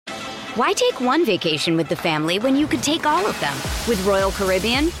Why take one vacation with the family when you could take all of them? With Royal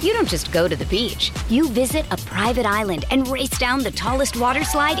Caribbean, you don't just go to the beach. You visit a private island and race down the tallest water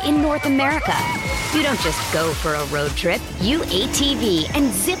slide in North America. You don't just go for a road trip. You ATV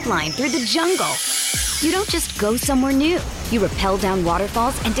and zip line through the jungle. You don't just go somewhere new. You rappel down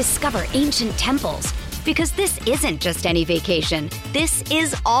waterfalls and discover ancient temples. Because this isn't just any vacation. This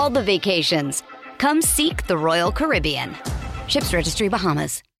is all the vacations. Come seek the Royal Caribbean. Ships Registry,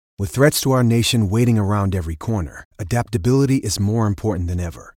 Bahamas. With threats to our nation waiting around every corner, adaptability is more important than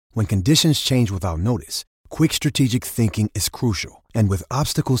ever. When conditions change without notice, quick strategic thinking is crucial. And with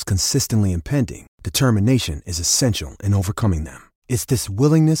obstacles consistently impending, determination is essential in overcoming them. It's this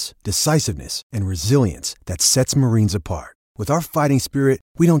willingness, decisiveness, and resilience that sets Marines apart. With our fighting spirit,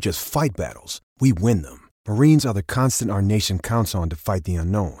 we don't just fight battles, we win them. Marines are the constant our nation counts on to fight the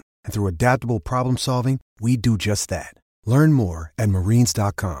unknown. And through adaptable problem solving, we do just that. Learn more at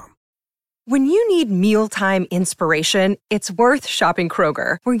marines.com. When you need mealtime inspiration, it's worth shopping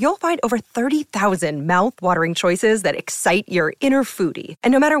Kroger, where you'll find over 30,000 mouth-watering choices that excite your inner foodie.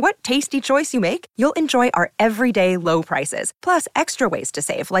 And no matter what tasty choice you make, you'll enjoy our everyday low prices, plus extra ways to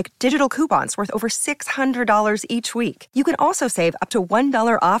save, like digital coupons worth over $600 each week. You can also save up to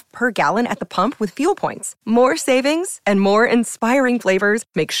 $1 off per gallon at the pump with fuel points. More savings and more inspiring flavors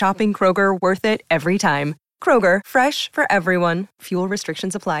make shopping Kroger worth it every time. Kroger, fresh for everyone. Fuel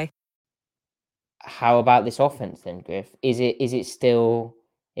restrictions apply. How about this offense then, Griff? Is it still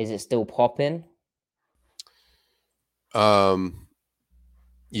popping?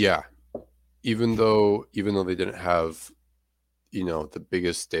 Yeah. Even though they didn't have, the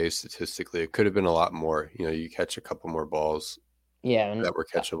biggest day statistically, it could have been a lot more. You catch a couple more balls. Yeah, that were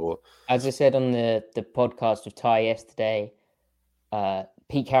catchable. As I said on the podcast with Ty yesterday,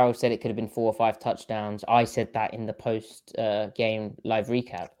 Pete Carroll said it could have been 4 or 5 touchdowns. I said that in the post game live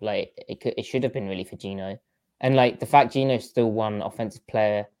recap. Like it should have been really for Geno, and like the fact Geno still won Offensive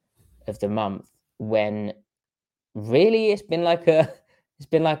Player of the Month when really it's been like a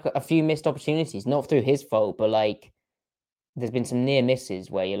few missed opportunities, not through his fault, but like there's been some near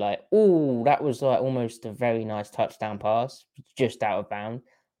misses where you're like, oh, that was like almost a very nice touchdown pass, just out of bounds.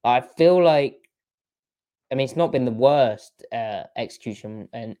 I feel like. I mean, it's not been the worst execution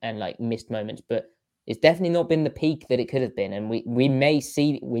and like missed moments, but it's definitely not been the peak that it could have been, and we may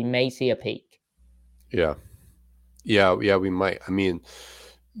see a peak. Yeah, we might. I mean,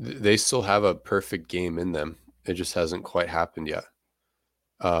 they still have a perfect game in them. It just hasn't quite happened yet.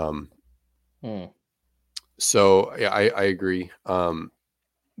 So yeah, I agree.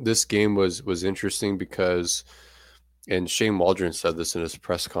 This game was interesting because, and Shane Waldron said this in his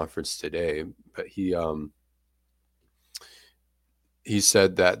press conference today, but he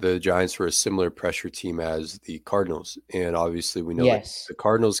said that the Giants were a similar pressure team as the Cardinals. And obviously we know that the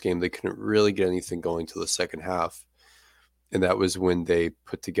Cardinals game, they couldn't really get anything going till the second half. And that was when they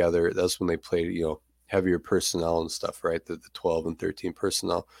that's when they played, heavier personnel and stuff, right? The 12 and 13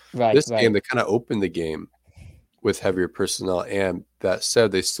 personnel. Right. This game, they kind of opened the game with heavier personnel. And that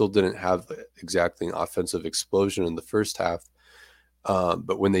said, they still didn't have exactly an offensive explosion in the first half.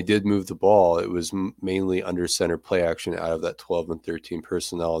 But when they did move the ball, it was mainly under center play action out of that 12 and 13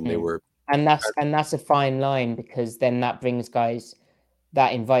 personnel, and they were. And that's a fine line, because then that brings guys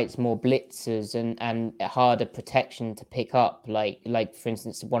that invites more blitzers and harder protection to pick up. Like for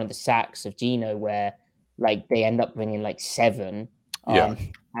instance, one of the sacks of Geno where like they end up bringing like 7.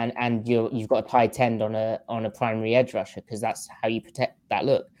 And you've got a tight end on a primary edge rusher, because that's how you protect that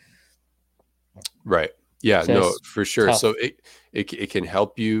look. Right. Yeah, so no, for sure. Tough. So it can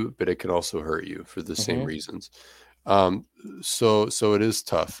help you, but it can also hurt you for the same reasons. So it is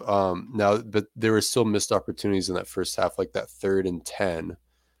tough. Now, but there were still missed opportunities in that first half, like that 3rd and 10.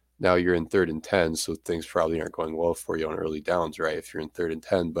 Now you're in 3rd and 10, so things probably aren't going well for you on early downs, right? If you're in 3rd and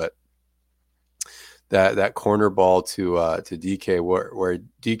 10, but that corner ball to DK where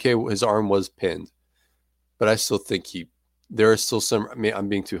DK, his arm was pinned, but I still think there are still some. I mean, I'm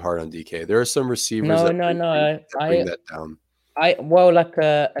being too hard on DK. There are some receivers that bring that down. Like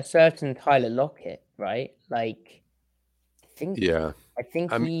a certain Tyler Lockett, right? Like, I think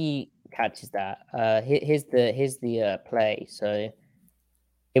he catches that. Here's the play. So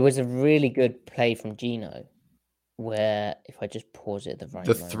it was a really good play from Geno, where if I just pause it at the right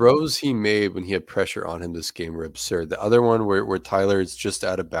moment. Throws he made when he had pressure on him this game were absurd. The other one where Tyler is just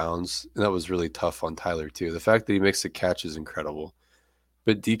out of bounds, and that was really tough on Tyler too. The fact that he makes the catch is incredible.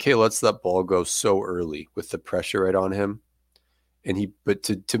 But DK lets that ball go so early with the pressure right on him. And but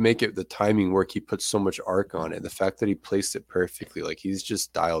to make it the timing work, he puts so much arc on it. The fact that he placed it perfectly, like he's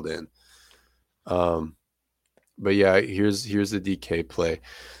just dialed in. But yeah, here's the DK play.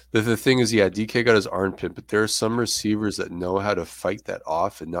 The thing is, yeah, DK got his arm pinned, but there are some receivers that know how to fight that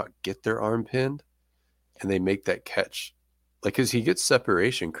off and not get their arm pinned, and they make that catch. Like, because he gets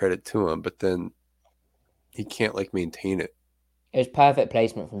separation, credit to him, but then he can't like maintain it. It was perfect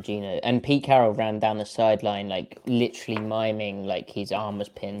placement from Gino, and Pete Carroll ran down the sideline like literally miming like his arm was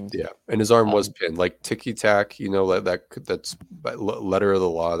pinned. Yeah, and his arm was pinned, like ticky tack. You know, like that's letter of the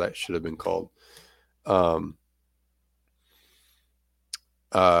law that should have been called.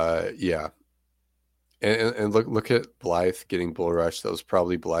 Yeah. And look at Blythe getting bull rushed. That was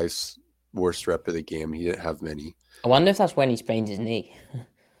probably Blythe's worst rep of the game. He didn't have many. I wonder if that's when he sprained his knee.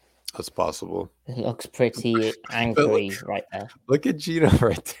 That's possible. It looks pretty angry right there. Look at Gino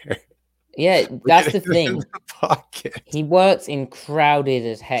right there. Yeah, that's the thing. The pocket. He works in crowded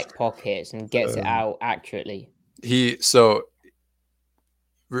as heck pockets and gets it out accurately.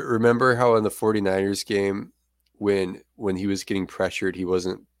 Remember how in the 49ers game when he was getting pressured, he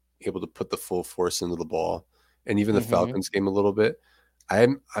wasn't able to put the full force into the ball, and even the Falcons game a little bit.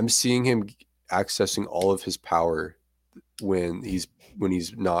 I'm seeing him accessing all of his power when he's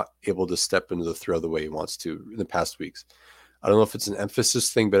not able to step into the throw the way he wants to in the past weeks. I don't know if it's an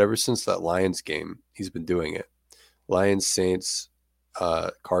emphasis thing, but ever since that Lions game, he's been doing it. Lions, Saints,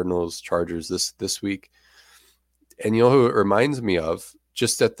 Cardinals, Chargers this week. And you know who it reminds me of?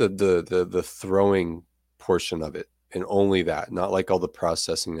 Just at the throwing portion of it, and only that, not like all the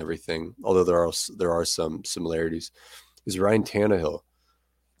processing and everything, although there are some similarities, is Ryan Tannehill.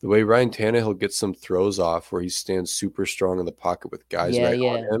 The way Ryan Tannehill gets some throws off where he stands super strong in the pocket with guys on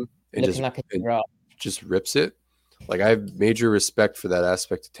him and just rips it. Like, I have major respect for that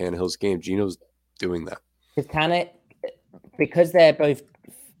aspect of Tannehill's game. Gino's doing that. Because they're both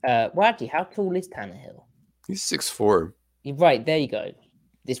well, actually, how tall is Tannehill? He's 6'4". Right, there you go.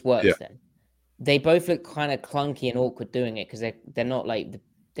 This works then. They both look kind of clunky and awkward doing it because they're not like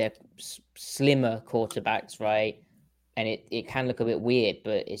they're slimmer quarterbacks, right? And it can look a bit weird,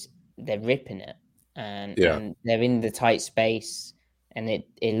 but they're ripping it, and they're in the tight space, and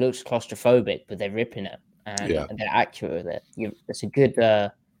it looks claustrophobic, but they're ripping it, and they're accurate with it. It's a good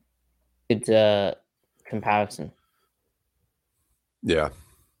comparison. Yeah.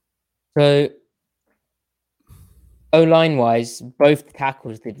 So O-line wise, both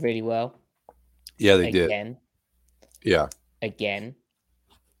tackles did really well. Yeah, they did. Yeah. Again.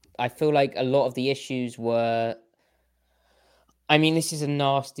 I feel like a lot of the issues were, I mean, this is a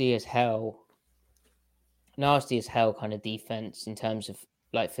nasty as hell kind of defense in terms of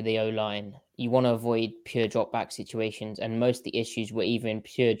like for the O-line. You want to avoid pure drop back situations, and most of the issues were either in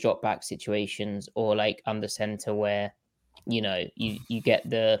pure drop back situations or like under center where, you know, you get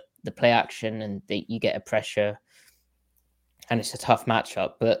the play action and you get a pressure and it's a tough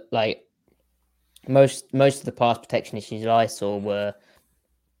matchup. But like most of the pass protection issues I saw were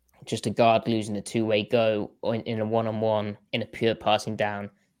just a guard losing a two-way go in a one-on-one in a pure passing down.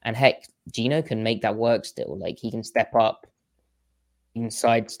 And heck, Gino can make that work still. Like, he can step up, he can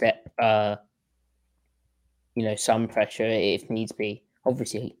sidestep, some pressure if needs be.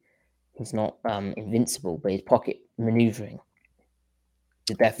 Obviously, he's not invincible, but his pocket maneuvering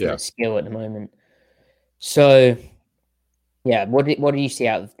is a definite skill at the moment. So, yeah, what do you see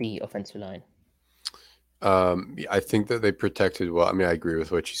out of the offensive line? I think that they protected well. I mean, I agree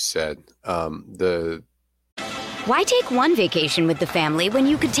with what you said. Why take one vacation with the family when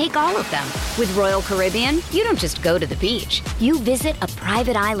you could take all of them? With Royal Caribbean, you don't just go to the beach. You visit a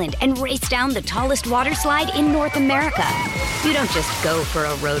private island and race down the tallest water slide in North America. You don't just go for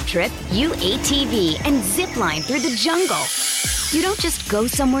a road trip. You ATV and zip line through the jungle. You don't just go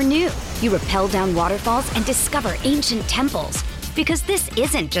somewhere new. You rappel down waterfalls and discover ancient temples. Because this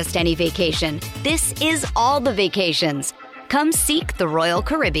isn't just any vacation. This is all the vacations. Come seek the Royal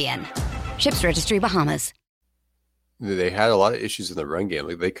Caribbean. Ships Registry, Bahamas. They had a lot of issues in the run game.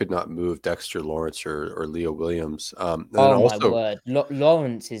 Like, they could not move Dexter Lawrence or Leo Williams. My word.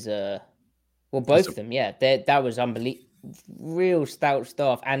 Lawrence is both of them, yeah. That was unbelievable. Real stout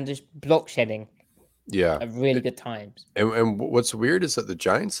stuff and just block shedding. Yeah. At really good times. And what's weird is that the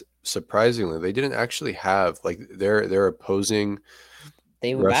Giants, surprisingly, they didn't actually have, like, their opposing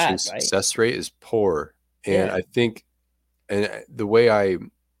they were rushing bad, right? success rate is poor. And I think, and the way I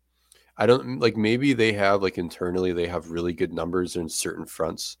don't, like, maybe they have, like, internally they have really good numbers in certain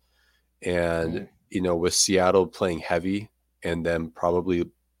fronts. And, with Seattle playing heavy and them probably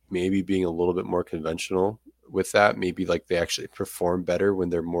maybe being a little bit more conventional with that, maybe like they actually perform better when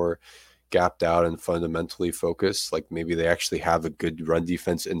they're more gapped out and fundamentally focused. Like, maybe they actually have a good run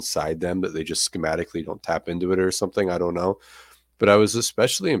defense inside them that they just schematically don't tap into it or something. I don't know. But I was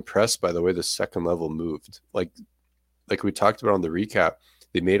especially impressed by the way the second level moved. Like we talked about on the recap,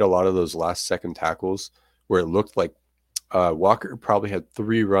 they made a lot of those last second tackles where it looked like Walker probably had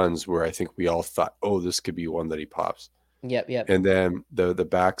 3 runs where I think we all thought, oh, this could be one that he pops. Yep. And then the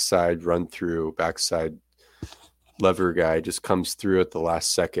backside backside lever guy just comes through at the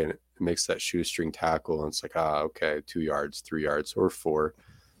last second and makes that shoestring tackle. And it's like, okay, 2 yards, 3 yards, or 4.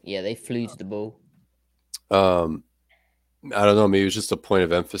 Yeah, they flew to the ball. I don't know. Maybe it was just a point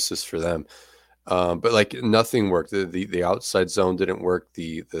of emphasis for them. But like nothing worked. The outside zone didn't work.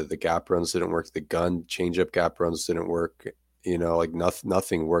 The gap runs didn't work. The gun change up gap runs didn't work. Like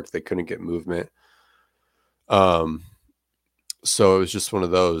nothing worked. They couldn't get movement. So it was just one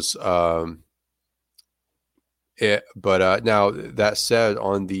of those. But now that said,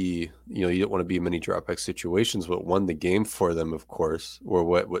 on the you don't want to be in many dropback situations. What won the game for them, of course, or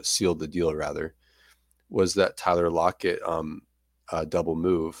what sealed the deal rather, was that Tyler Lockett double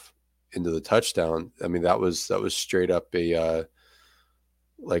move into the touchdown. I mean, that was straight up a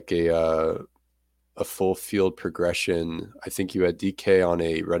full field progression. I think you had DK on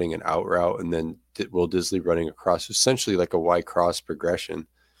running an out route, and then Will Disley running across, essentially like a Y cross progression.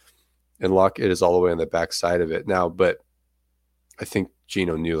 And Lockett is all the way on the back side of it now. But I think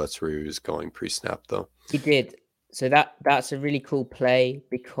Geno knew that's where he was going pre-snap, though. He did. So that's a really cool play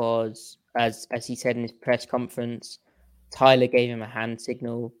because, as he said in his press conference, Tyler gave him a hand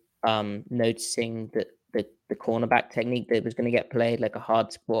signal, noticing that the cornerback technique that was going to get played, like a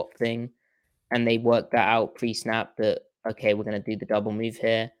hard squat thing, and they worked that out pre-snap that, okay, we're going to do the double move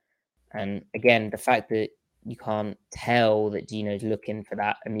here. And again, the fact that you can't tell that Geno's looking for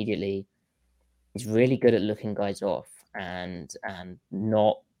that immediately, he's really good at looking guys off and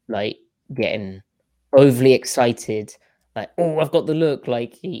not like getting overly excited, like, oh, I've got the look.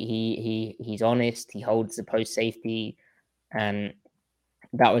 Like he's honest. He holds the post safety, and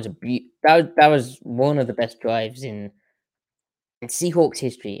that was that was one of the best drives in Seahawks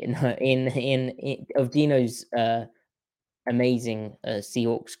history in of Geno's amazing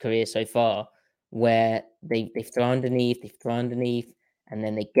Seahawks career so far, where they throw underneath, and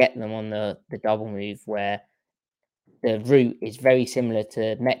then they get them on the double move where the route is very similar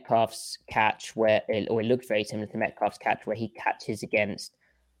to Metcalf's catch, it looks very similar to Metcalf's catch, where he catches against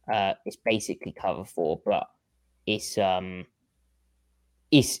it's basically cover 4, but it's the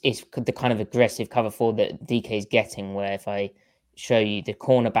kind of aggressive cover 4 that DK is getting. Where if I show you, the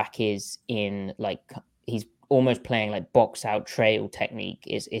cornerback is in like he's almost playing like box out trail technique.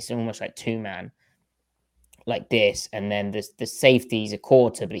 It's almost like 2-man like this, and then the safety's a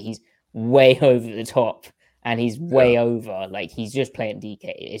quarter, but he's way over the top. And he's way over, like he's just playing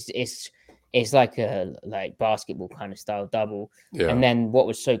DK. It's like a basketball kind of style double. Yeah. And then what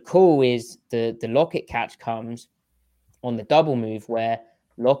was so cool is the Lockett catch comes on the double move where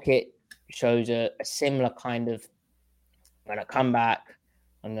Lockett shows a similar kind of, I'm gonna come back,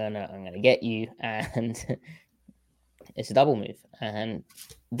 I'm gonna get you, and it's a double move. And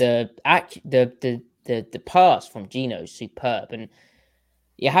the pass from Geno is superb, and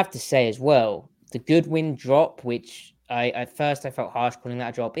you have to say as well, the Goodwin drop, which at first I felt harsh calling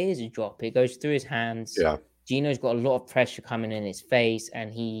that a drop. It is a drop. It goes through his hands. Yeah. Geno's got a lot of pressure coming in his face,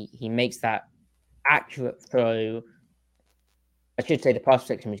 and he makes that accurate throw. I should say the pass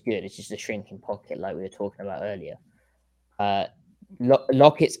protection was good. It's just a shrinking pocket like we were talking about earlier.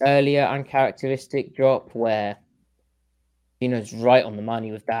 Lockett's earlier uncharacteristic drop where Geno's right on the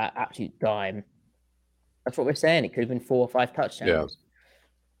money with that absolute dime. That's what we're saying. It could have been 4 or 5 touchdowns. Yeah.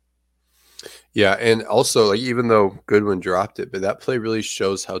 Yeah, and also, like, even though Goodwin dropped it, but that play really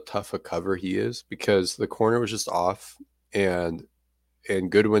shows how tough a cover he is, because the corner was just off, and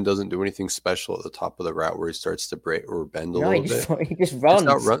Goodwin doesn't do anything special at the top of the route where he starts to break or bend a little bit. He just runs.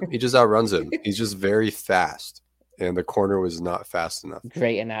 He just outruns him. He's just very fast, and the corner was not fast enough.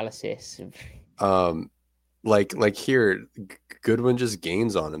 Great analysis. Like here, Goodwin just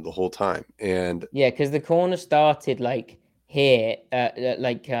gains on him the whole time, and yeah, because the corner started like here,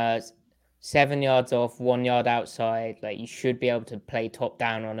 7 yards off, 1 yard outside. Like you should be able to play top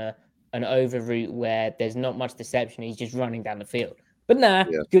down on an over route where there's not much deception. He's just running down the field. But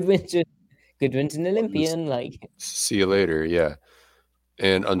Goodwin's an Olympian. Like, see you later. Yeah,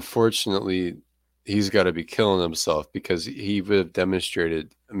 and unfortunately, he's got to be killing himself because he would have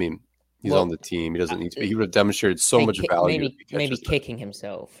demonstrated. I mean, he's on the team. He doesn't need to be. He would have demonstrated so much value. Maybe kicking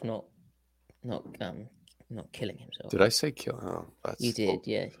himself, not killing himself. Did I say kill? Oh, you did.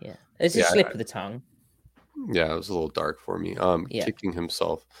 Yeah. It's a slip of the tongue. Yeah, it was a little dark for me. Kicking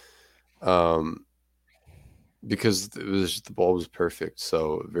himself, because the ball was perfect.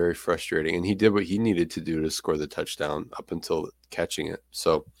 So very frustrating, and he did what he needed to do to score the touchdown up until catching it.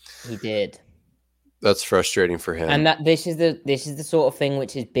 So he did. That's frustrating for him. And that this is the sort of thing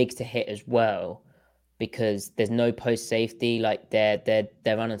which is big to hit as well, because there's no post safety. Like they're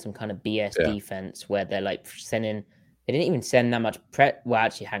running some kind of BS defense where they're like sending. They didn't even send that much prep. Well,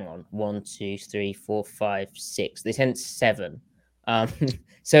 actually, hang on. 1, 2, 3, 4, 5, 6. They sent 7.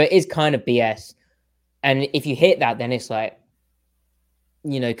 So it is kind of BS. And if you hit that, then it's like,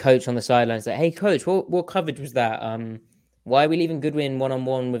 coach on the sidelines like, hey, coach, what coverage was that? Why are we leaving Goodwin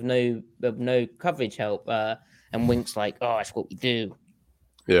one-on-one with no coverage help? And Wink's like, oh, that's what we do.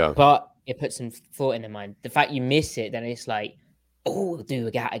 Yeah. But it puts some thought in their mind. The fact you miss it, then it's like, oh, we'll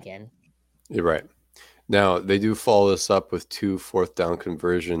do that again. You're right. Now, they do follow this up with 2 4th-down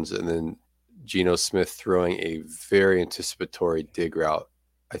conversions, and then Geno Smith throwing a very anticipatory dig route.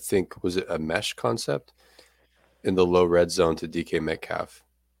 I think, was it a mesh concept? In the low red zone to DK Metcalf.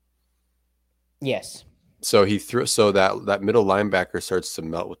 Yes. So that middle linebacker starts to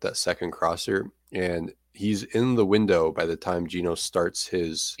melt with that second crosser, and he's in the window by the time Geno starts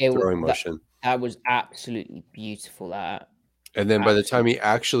his throwing motion. That was absolutely beautiful. And then by the time he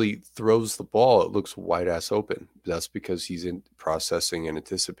actually throws the ball, it looks wide ass open. That's because he's in processing and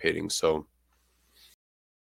anticipating. So